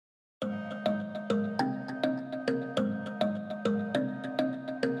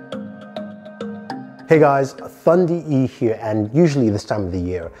Hey guys, Thunder E here, and usually this time of the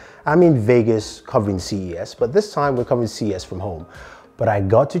year, I'm in Vegas covering CES, but this time we're covering CES from home. But I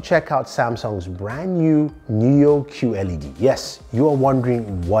got to check out Samsung's brand new NEO QLED. Yes, you are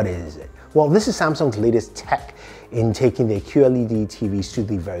wondering what is it? Well, this is Samsung's latest tech in taking their QLED TVs to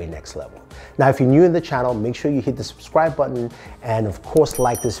the very next level. Now, if you're new in the channel, make sure you hit the subscribe button and of course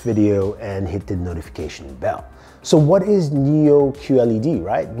like this video and hit the notification bell. So what is NEO QLED,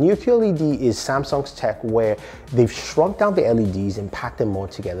 right? NEO QLED is Samsung's tech where they've shrunk down the LEDs and packed them more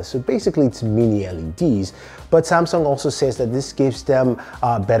together. So basically it's mini LEDs, but Samsung also says that this gives them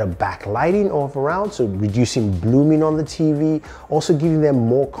better backlighting all around, so reducing blooming on the TV, also giving them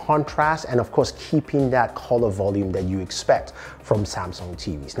more contrast and of course keeping that color volume that you expect from Samsung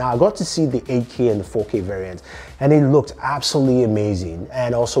TVs. Now I got to see the 8K and the 4K variants and it looked absolutely amazing,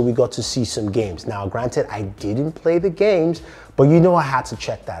 and also we got to see some games. Now granted, I didn't play the games, but you know I had to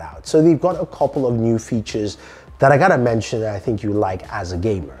check that out. So they've got a couple of new features that I gotta mention that I think you like as a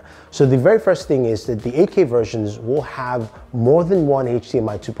gamer. So the very first thing is that the 8K versions will have more than one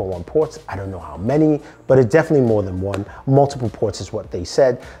HDMI 2.1 ports. I don't know how many, but it's definitely more than one. Multiple ports is what they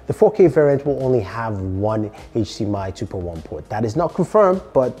said. The 4K variant will only have one HDMI 2.1 port. That is not confirmed,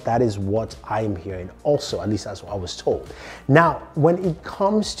 but that is what I am hearing also, at least that's what I was told. Now, when it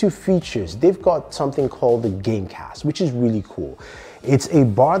comes to features, they've got something called the Gamecast, which is really cool. It's a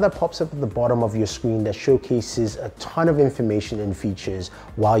bar that pops up at the bottom of your screen that showcases a ton of information and features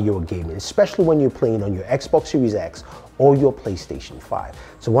while you're gaming, especially when you're playing on your Xbox Series X or your PlayStation 5.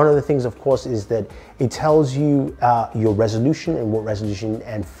 So one of the things, of course, is that it tells you your resolution and what resolution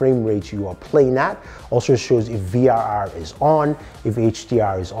and frame rate you are playing at. Also shows if VRR is on, if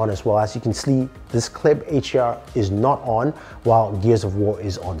HDR is on as well. As you can see, this clip HDR is not on while Gears of War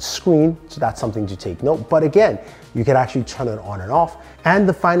is on screen. So that's something to take note. But again, you can actually turn it on and off. And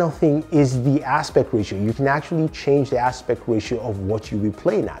the final thing is the aspect ratio. You can actually change the aspect ratio of what you'll be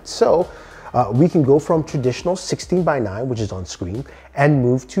playing at. So we can go from traditional 16:9, which is on screen, and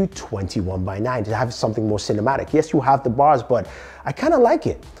move to 21:9 to have something more cinematic. Yes, you have the bars, but I kind of like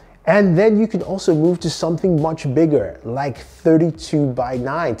it. And then you can also move to something much bigger, like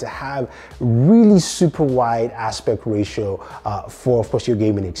 32:9, to have really super wide aspect ratio for, of course, your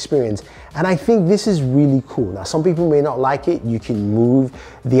gaming experience. And I think this is really cool. Now, some people may not like it. You can move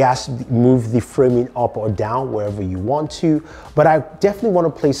the framing up or down wherever you want to, but I definitely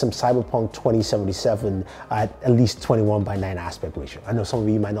want to play some Cyberpunk 2077 at least 21:9 aspect ratio. I know some of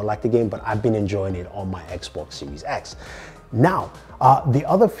you might not like the game, but I've been enjoying it on my Xbox Series X. Now, the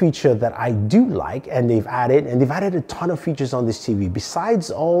other feature that I do like, and they've added a ton of features on this TV, besides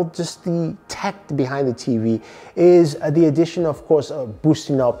all just the tech behind the TV, is the addition, of course, of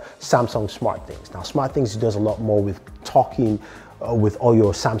boosting up Samsung SmartThings. Now, SmartThings does a lot more with talking with all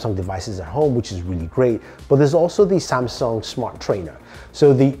your Samsung devices at home, which is really great. But there's also the Samsung Smart Trainer.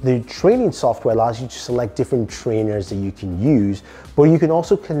 So the training software allows you to select different trainers that you can use, but you can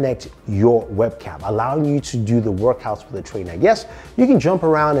also connect your webcam, allowing you to do the workouts with the trainer. Yes, you can jump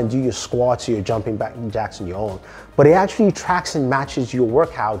around and do your squats or your jumping back jacks on your own, but it actually tracks and matches your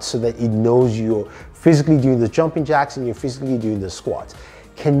workouts so that it knows you're physically doing the jumping jacks and you're physically doing the squats.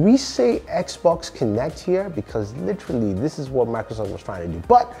 Can we say Xbox Connect here? Because literally this is what Microsoft was trying to do.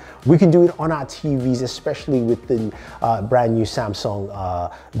 But we can do it on our TVs, especially with the brand new Samsung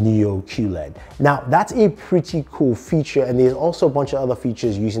NEO QLED. Now that's a pretty cool feature, and there's also a bunch of other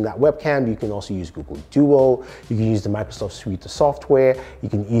features using that webcam. You can also use Google Duo, you can use the Microsoft Suite of software, you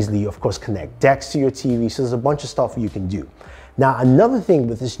can easily, of course, connect decks to your TV. So there's a bunch of stuff you can do. Now another thing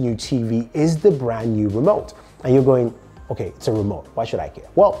with this new TV is the brand new remote. And you're going, okay, it's a remote, why should I care?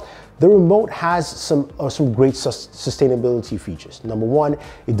 Well, the remote has some great sustainability features. Number one,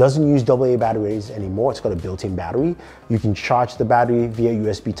 it doesn't use AA batteries anymore. It's got a built-in battery. You can charge the battery via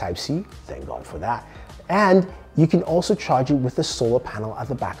USB Type-C, thank God for that. And you can also charge it with a solar panel at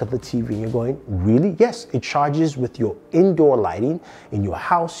the back of the TV. And you're going, really? Yes, it charges with your indoor lighting in your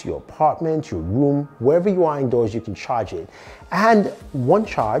house, your apartment, your room, wherever you are indoors, you can charge it. And one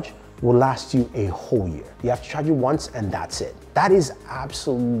charge will last you a whole year. You have to charge it once and that's it. That is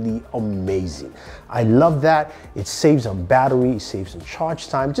absolutely amazing. I love that. It saves on battery, it saves on charge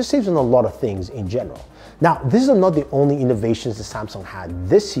time, just saves on a lot of things in general. Now, this is not the only innovations that Samsung had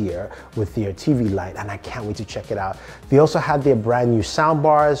this year with their TV line, and I can't wait to check it out. They also had their brand new sound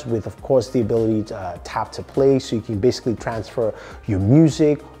bars with, of course, the ability to tap to play, so you can basically transfer your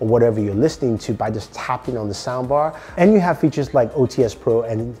music or whatever you're listening to by just tapping on the sound bar. And you have features like OTS Pro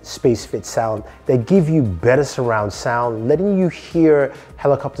and Space Fit Sound that give you better surround sound, letting you hear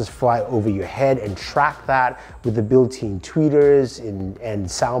helicopters fly over your head and track that with the built-in tweeters and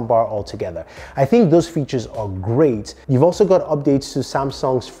soundbar altogether. I think those features are great. You've also got updates to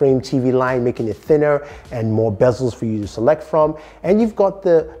Samsung's Frame TV line, making it thinner and more bezels for you to select from. And you've got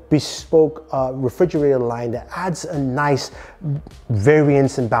the bespoke refrigerator line that adds a nice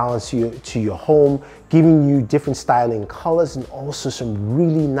variance and balance to your home, giving you different styling colors and also some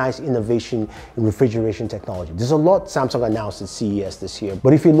really nice innovation in refrigeration technology. There's a lot Samsung announced at CES this year,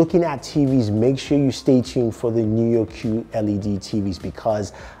 but if you're looking at TVs, make sure you stay tuned for the NEO QLED TVs,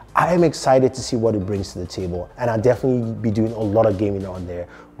 because I am excited to see what it brings to the table, and I'll definitely be doing a lot of gaming on there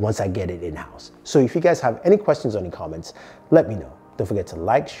once I get it in-house. So if you guys have any questions or any comments, let me know. Don't forget to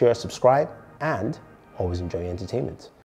like, share, subscribe, and always enjoy your entertainment.